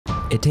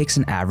It takes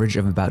an average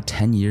of about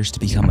 10 years to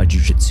become a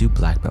Jiu-Jitsu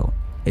black belt.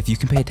 If you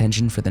can pay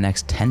attention for the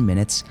next 10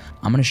 minutes,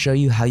 I'm going to show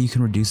you how you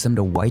can reduce them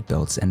to white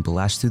belts and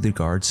blast through the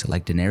guards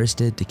like Daenerys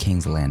did to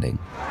King's Landing.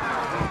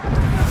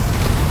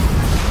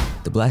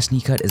 The blast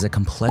knee cut is a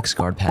complex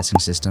guard passing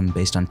system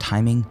based on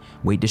timing,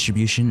 weight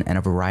distribution, and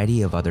a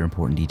variety of other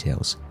important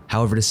details.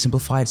 However, to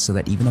simplify it so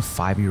that even a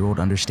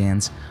 5-year-old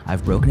understands,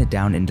 I've broken it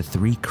down into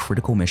 3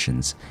 critical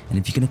missions, and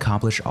if you can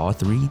accomplish all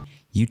 3,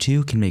 you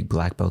too can make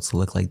black belts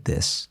look like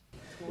this.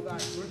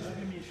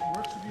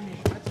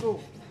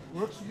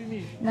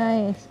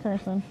 Nice,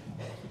 Carson.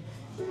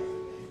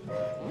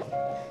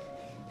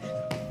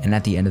 And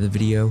at the end of the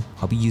video,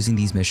 I'll be using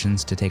these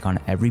missions to take on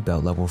every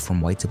belt level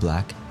from white to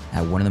black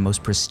at one of the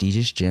most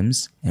prestigious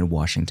gyms in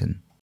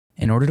Washington.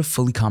 In order to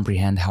fully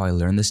comprehend how I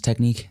learned this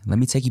technique, let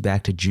me take you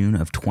back to June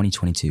of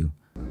 2022.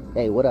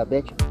 Hey, what up,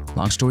 bitch?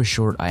 Long story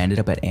short, I ended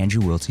up at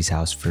Andrew Wiltsey's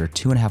house for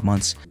 2.5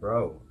 months.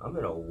 Bro, I'm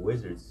in a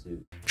wizard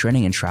suit.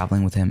 Training and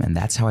traveling with him, and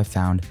that's how I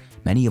found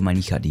many of my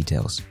knee cut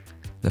details.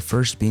 The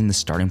first being the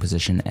starting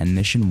position and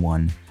mission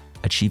 1,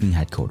 achieving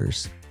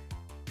headquarters.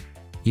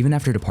 Even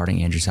after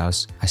departing Andrew's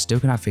house, I still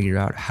could not figure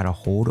out how to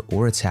hold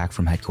or attack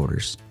from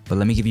headquarters. But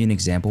let me give you an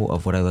example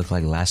of what I looked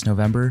like last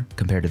November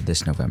compared to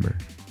this November.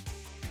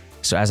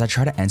 So as I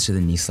try to enter the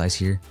knee slice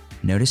here,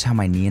 notice how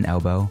my knee and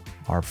elbow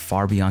are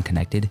far beyond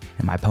connected,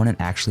 and my opponent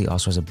actually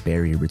also has a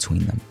barrier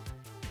between them.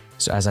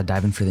 So as I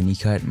dive in for the knee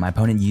cut, my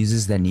opponent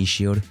uses that knee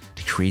shield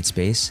to create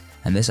space,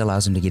 and this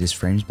allows him to get his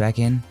frames back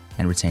in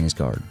and retain his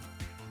guard.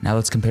 Now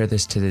let's compare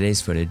this to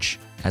today's footage.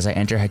 As I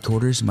enter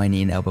headquarters, my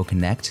knee and elbow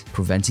connect,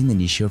 preventing the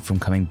knee shield from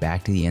coming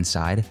back to the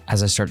inside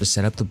as I start to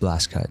set up the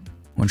blast cut.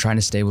 When trying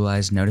to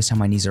stabilize, notice how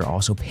my knees are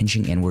also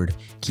pinching inward,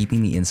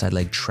 keeping the inside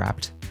leg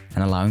trapped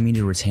and allowing me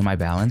to retain my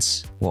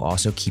balance while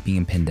also keeping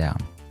him pinned down.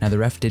 Now the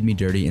ref did me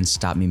dirty and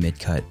stopped me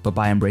mid-cut, but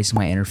by embracing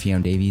my inner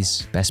Fiona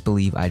Davies, best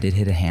believe I did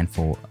hit a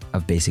handful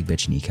of basic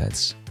bitch knee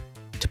cuts.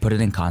 To put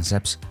it in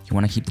concepts, you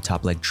want to keep the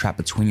top leg trapped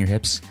between your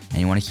hips, and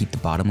you want to keep the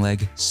bottom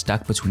leg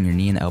stuck between your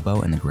knee and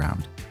elbow and the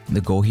ground.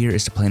 The goal here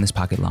is to play in this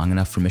pocket long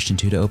enough for mission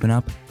 2 to open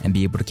up and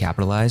be able to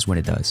capitalize when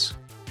it does.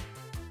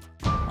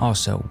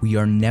 Also, we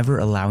are never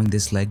allowing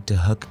this leg to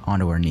hook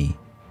onto our knee.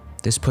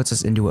 This puts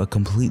us into a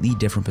completely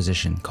different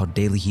position called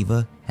De La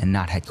Hiva and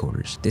not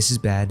headquarters. This is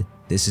bad,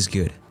 this is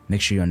good.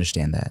 Make sure you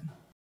understand that.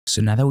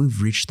 So now that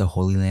we've reached the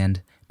Holy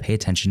Land, pay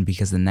attention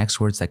because the next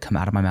words that come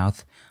out of my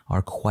mouth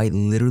are quite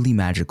literally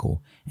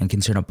magical and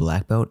can turn a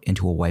black belt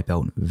into a white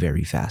belt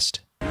very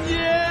fast.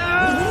 Yeah!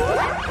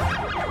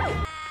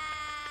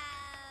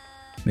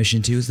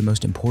 Mission 2 is the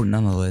most important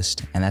on the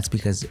list, and that's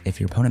because if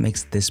your opponent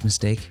makes this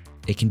mistake,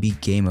 it can be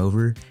game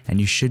over and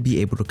you should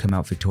be able to come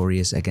out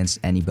victorious against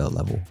any belt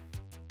level.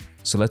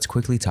 So let's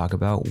quickly talk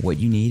about what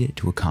you need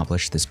to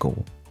accomplish this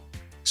goal.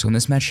 So in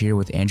this match here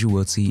with Andrew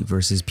Wiltsey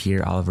versus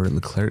Pierre-Olivier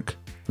Leclerc,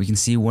 we can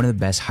see one of the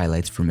best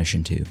highlights for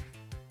mission 2.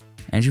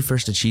 Andrew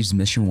first achieves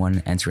mission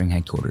 1 entering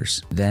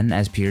headquarters. Then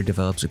as Pierre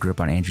develops a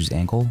grip on Andrew's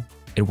ankle,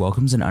 it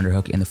welcomes an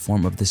underhook in the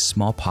form of this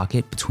small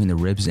pocket between the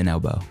ribs and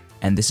elbow.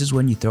 And this is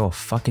when you throw a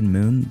fucking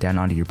moon down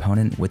onto your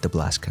opponent with the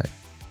blast cut.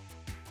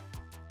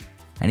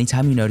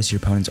 Anytime you notice your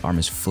opponent's arm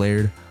is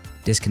flared,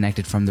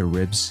 disconnected from their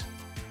ribs,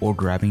 or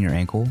grabbing your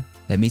ankle,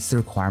 that meets the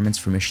requirements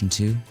for mission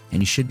 2,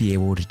 and you should be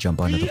able to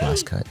jump onto the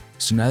blast cut.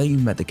 So now that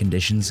you've met the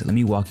conditions, let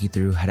me walk you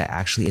through how to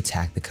actually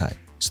attack the cut.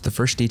 So the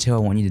first detail I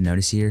want you to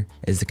notice here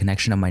is the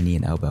connection of my knee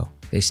and elbow.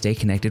 They stay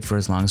connected for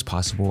as long as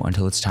possible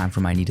until it's time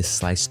for my knee to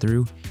slice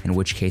through, in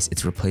which case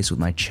it's replaced with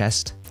my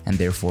chest and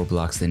therefore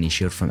blocks the knee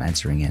shield from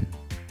entering in.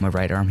 My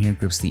right arm here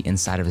grips the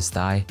inside of his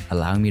thigh,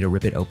 allowing me to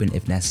rip it open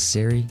if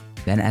necessary.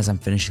 Then as I'm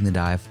finishing the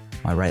dive,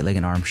 my right leg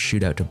and arm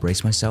shoot out to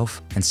brace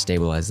myself and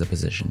stabilize the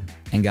position.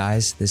 And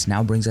guys, this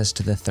now brings us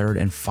to the third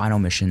and final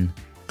mission,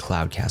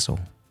 Cloud Castle.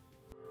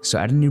 So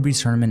at a newbie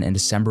tournament in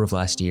December of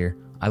last year,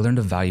 I learned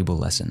a valuable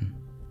lesson.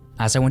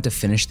 As I went to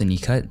finish the knee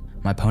cut,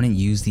 my opponent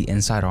used the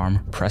inside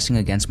arm pressing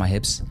against my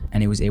hips,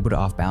 and he was able to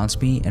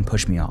off-balance me and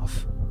push me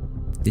off.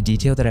 The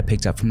detail that I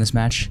picked up from this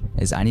match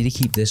is I need to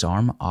keep this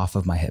arm off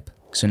of my hip.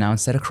 So now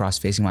instead of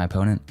cross-facing my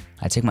opponent,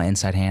 I take my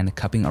inside hand,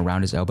 cupping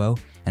around his elbow,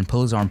 and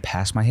pull his arm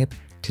past my hip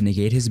to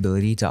negate his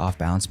ability to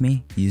off-balance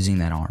me using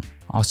that arm.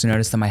 Also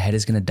notice that my head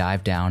is going to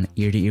dive down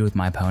ear to ear with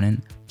my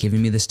opponent,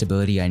 giving me the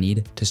stability I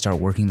need to start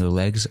working their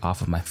legs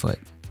off of my foot.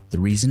 The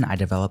reason I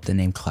developed the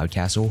name Cloud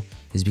Castle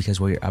is because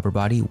while your upper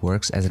body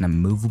works as an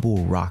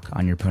immovable rock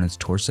on your opponent's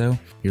torso,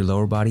 your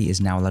lower body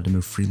is now allowed to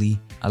move freely,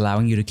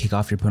 allowing you to kick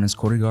off your opponent's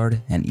quarter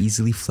guard and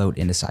easily float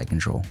into side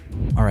control.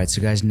 Alright,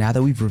 so guys, now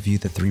that we've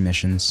reviewed the 3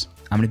 missions,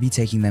 I'm going to be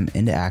taking them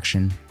into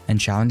action and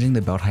challenging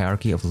the belt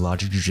hierarchy of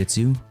Logic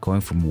Jiu-Jitsu,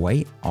 going from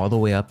white all the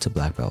way up to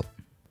black belt.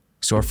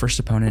 So our first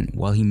opponent,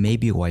 while he may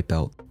be a white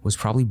belt, was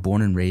probably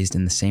born and raised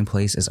in the same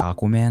place as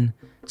Aquaman,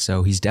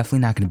 so he's definitely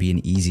not going to be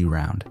an easy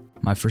round.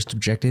 My first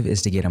objective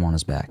is to get him on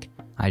his back.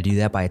 I do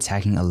that by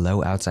attacking a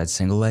low outside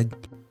single leg,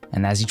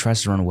 and as he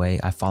tries to run away,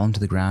 I fall him to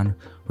the ground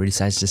where he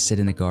decides to sit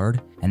in the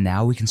guard, and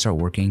now we can start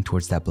working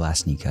towards that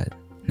blast knee cut.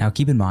 Now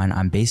keep in mind,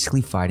 I'm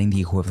basically fighting the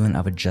equivalent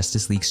of a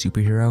Justice League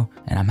superhero,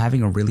 and I'm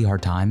having a really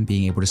hard time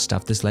being able to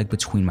stuff this leg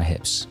between my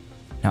hips.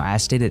 Now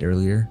as stated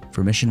earlier,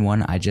 for mission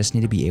 1 I just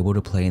need to be able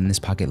to play in this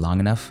pocket long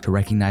enough to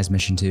recognize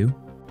mission 2,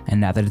 and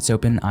now that it's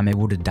open I'm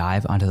able to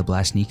dive onto the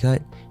blast knee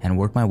cut and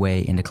work my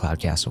way into Cloud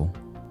Castle.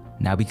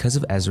 Now because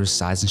of Ezra's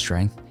size and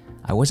strength,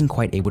 I wasn't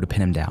quite able to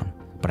pin him down,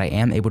 but I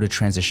am able to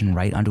transition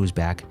right onto his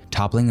back,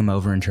 toppling him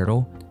over in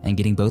turtle and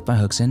getting both my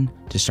hooks in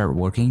to start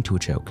working to a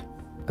choke.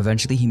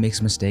 Eventually he makes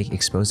a mistake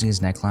exposing his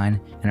neckline,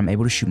 and I'm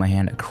able to shoot my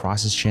hand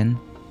across his chin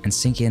and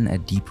sink in a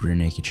deep rear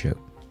naked choke.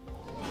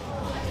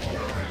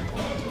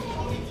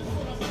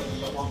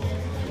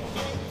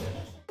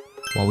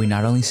 While we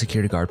not only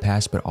secured a guard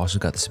pass but also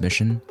got the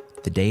submission,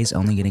 the day is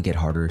only going to get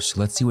harder, so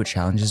let's see what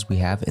challenges we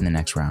have in the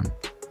next round.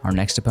 Our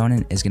next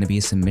opponent is going to be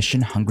a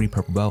submission-hungry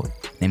purple belt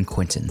named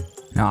Quentin.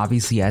 Now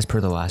obviously, as per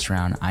the last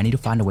round, I need to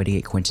find a way to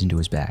get Quentin to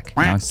his back.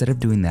 Now instead of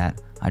doing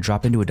that, I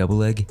drop into a double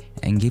leg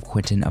and give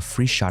Quentin a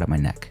free shot at my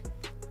neck.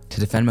 To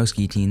defend most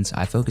guillotines,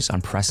 I focus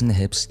on pressing the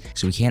hips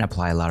so he can't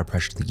apply a lot of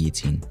pressure to the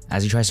guillotine.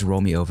 As he tries to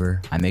roll me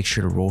over, I make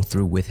sure to roll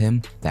through with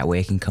him, that way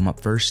I can come up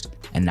first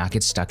and not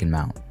get stuck and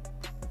mount.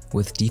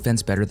 With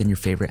defense better than your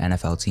favorite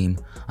NFL team,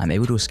 I'm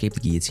able to escape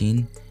the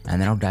guillotine,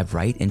 and then I'll dive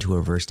right into a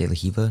reverse de la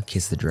Hiva,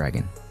 Kiss the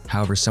Dragon.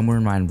 However, somewhere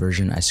in my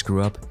inversion I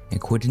screw up,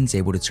 and Quentin's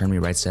able to turn me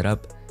right side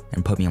up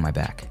and put me on my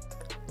back.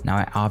 Now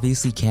I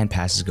obviously can't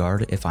pass his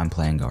guard if I'm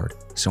playing guard,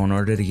 so in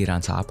order to get on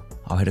top,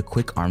 I'll hit a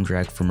quick arm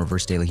drag from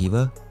reverse de la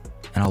Hiva,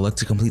 and I'll look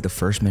to complete the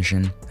first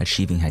mission,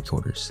 achieving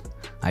headquarters.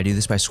 I do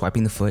this by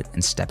swiping the foot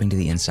and stepping to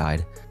the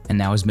inside, and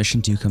now as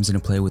mission 2 comes into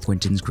play with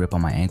Quentin's grip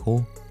on my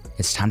ankle,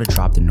 it's time to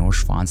drop the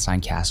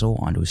Neuschwanstein Castle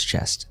onto his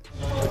chest.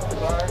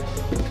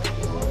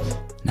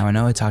 Now I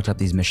know I talked up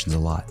these missions a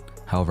lot,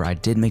 however I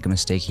did make a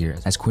mistake here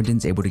as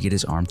Quentin's able to get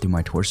his arm through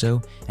my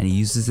torso, and he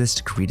uses this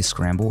to create a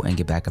scramble and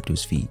get back up to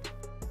his feet.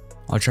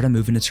 I'll try to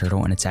move into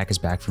turtle and attack his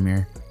back from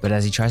here, but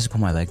as he tries to pull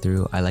my leg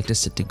through, I like to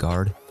sit to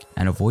guard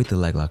and avoid the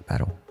leg lock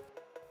battle.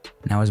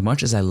 Now as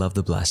much as I love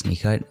the blast knee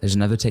cut, there's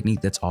another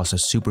technique that's also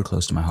super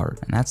close to my heart,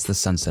 and that's the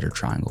sunsetter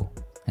triangle.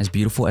 As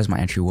beautiful as my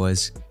entry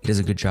was, he does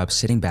a good job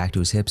sitting back to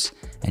his hips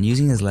and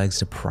using his legs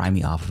to pry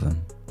me off of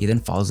him. He then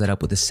follows that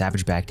up with a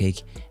savage back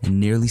take and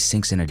nearly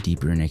sinks in a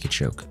deep rear naked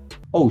choke.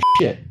 Oh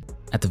shit.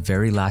 At the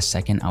very last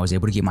second, I was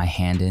able to get my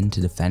hand in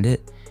to defend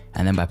it,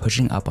 and then by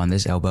pushing up on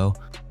this elbow,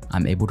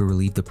 I'm able to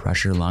relieve the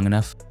pressure long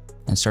enough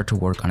and start to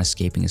work on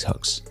escaping his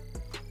hooks.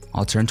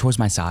 I'll turn towards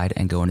my side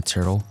and go into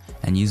turtle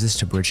and use this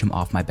to bridge him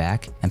off my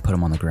back and put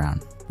him on the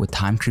ground. With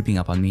time creeping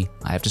up on me,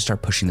 I have to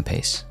start pushing the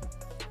pace.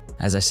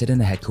 As I sit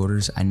into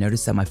headquarters, I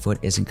notice that my foot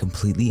isn't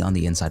completely on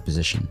the inside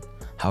position.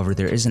 However,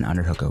 there is an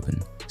underhook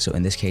open, so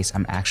in this case,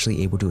 I'm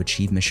actually able to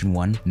achieve mission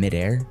 1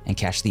 mid-air and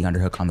catch the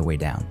underhook on the way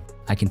down.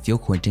 I can feel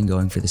Quentin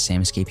going for the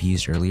same escape he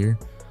used earlier,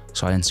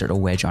 so I insert a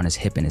wedge on his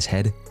hip and his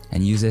head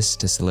and use this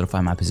to solidify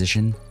my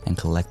position and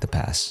collect the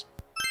pass.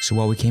 So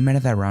while we came out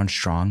of that round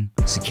strong,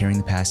 securing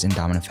the pass in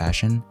dominant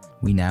fashion,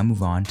 we now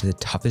move on to the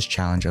toughest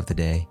challenge of the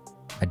day,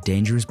 a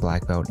dangerous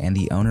black belt and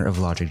the owner of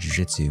Logic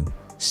Jiu-Jitsu,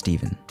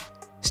 Steven.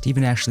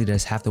 Steven actually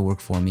does half the work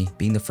for me,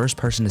 being the first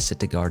person to sit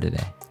to guard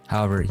today.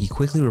 However, he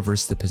quickly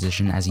reverses the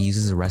position as he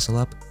uses a wrestle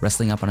up,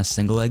 wrestling up on a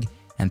single leg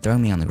and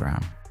throwing me on the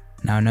ground.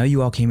 Now I know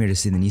you all came here to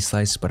see the knee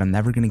slice, but I'm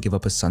never going to give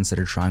up a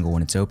sunsetter triangle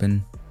when it's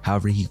open.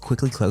 However, he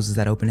quickly closes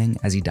that opening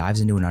as he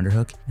dives into an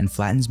underhook and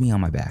flattens me on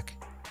my back.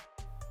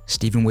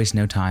 Steven wastes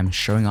no time,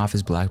 showing off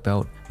his black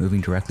belt, moving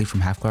directly from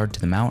half guard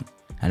to the mount,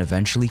 and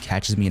eventually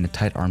catches me in a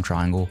tight arm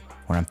triangle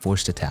where I'm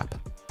forced to tap.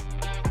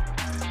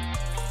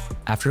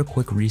 After a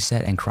quick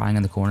reset and crying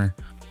in the corner,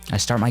 I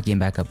start my game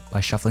back up by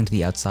shuffling to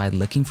the outside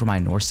looking for my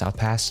north-south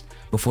pass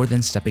before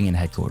then stepping in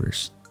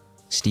headquarters.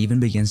 Steven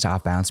begins to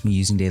off-balance me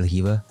using de la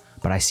Hiva,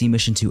 but I see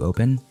mission 2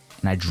 open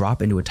and I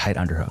drop into a tight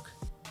underhook.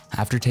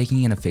 After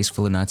taking in a face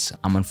full of nuts,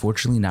 I'm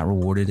unfortunately not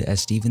rewarded as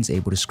Steven's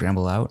able to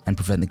scramble out and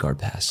prevent the guard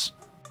pass.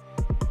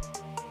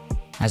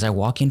 As I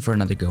walk in for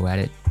another go at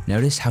it,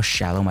 notice how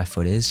shallow my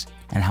foot is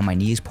and how my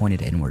knee is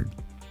pointed inward.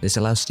 This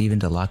allows Steven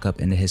to lock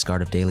up into his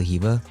guard of de la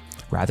Hiva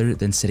rather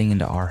than sitting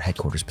into our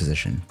headquarters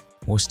position.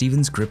 While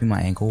Steven's gripping my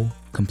ankle,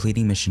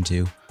 completing mission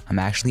 2, I'm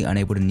actually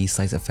unable to knee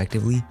slice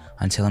effectively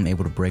until I'm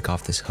able to break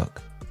off this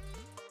hook.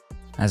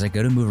 As I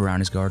go to move around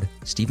his guard,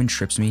 Steven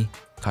trips me,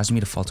 causing me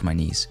to fall to my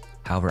knees.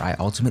 However, I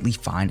ultimately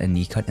find a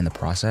knee cut in the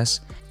process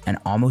and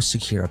almost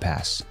secure a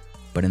pass.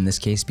 But in this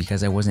case,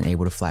 because I wasn't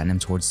able to flatten him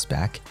towards his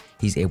back,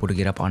 he's able to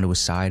get up onto his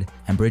side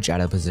and bridge out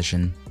of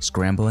position,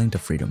 scrambling to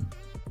freedom.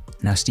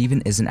 Now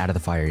Steven isn't out of the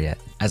fire yet.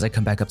 As I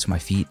come back up to my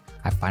feet,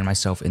 I find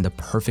myself in the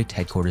perfect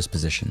headquarters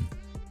position.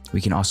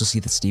 We can also see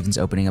that Steven's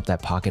opening up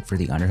that pocket for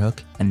the underhook,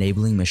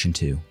 enabling mission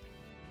 2.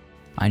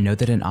 I know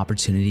that an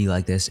opportunity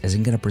like this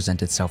isn't going to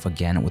present itself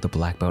again with a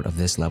black belt of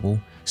this level,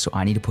 so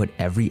I need to put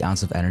every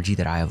ounce of energy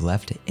that I have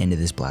left into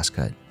this blast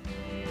cut.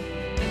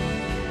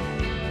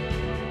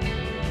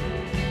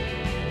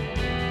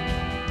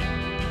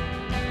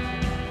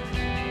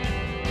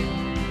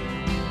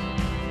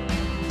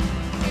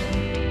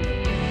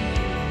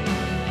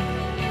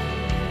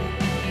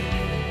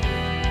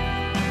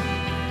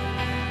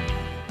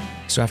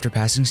 So after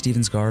passing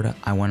Steven's guard,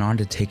 I went on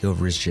to take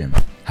over his gym.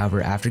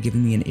 However, after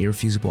giving me an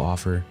irrefusable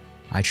offer,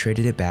 I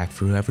traded it back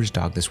for whoever's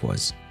dog this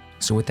was.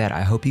 So with that,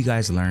 I hope you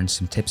guys learned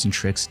some tips and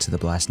tricks to the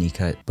blast knee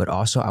cut, but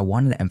also I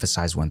wanted to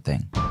emphasize one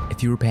thing.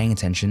 If you were paying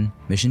attention,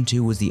 Mission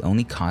 2 was the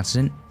only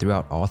constant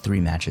throughout all 3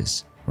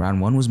 matches.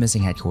 Round 1 was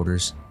missing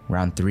headquarters,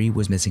 round 3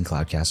 was missing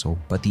Cloud Castle,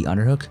 but the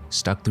underhook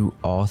stuck through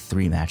all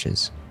 3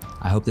 matches.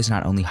 I hope this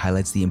not only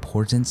highlights the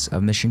importance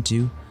of Mission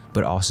 2,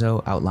 but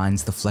also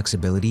outlines the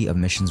flexibility of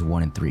Missions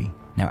 1 and 3.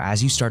 Now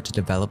as you start to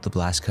develop the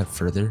blast cut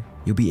further,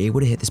 you'll be able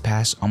to hit this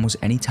pass almost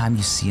any time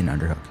you see an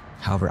underhook.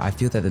 However, I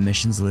feel that the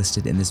missions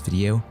listed in this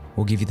video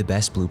will give you the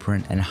best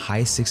blueprint and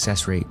highest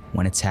success rate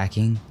when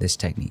attacking this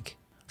technique.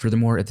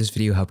 Furthermore, if this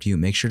video helped you,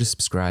 make sure to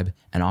subscribe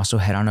and also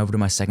head on over to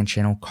my second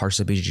channel,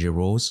 Carsahh BJJ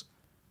Rules,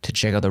 to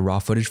check out the raw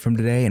footage from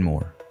today and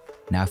more.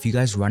 Now, if you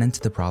guys run into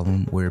the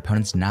problem where your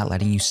opponent's not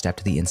letting you step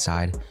to the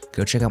inside,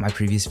 go check out my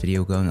previous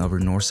video going over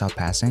north-south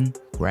passing,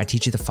 where I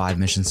teach you the 5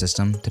 mission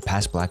system to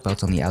pass black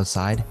belts on the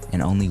outside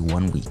in only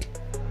 1 week.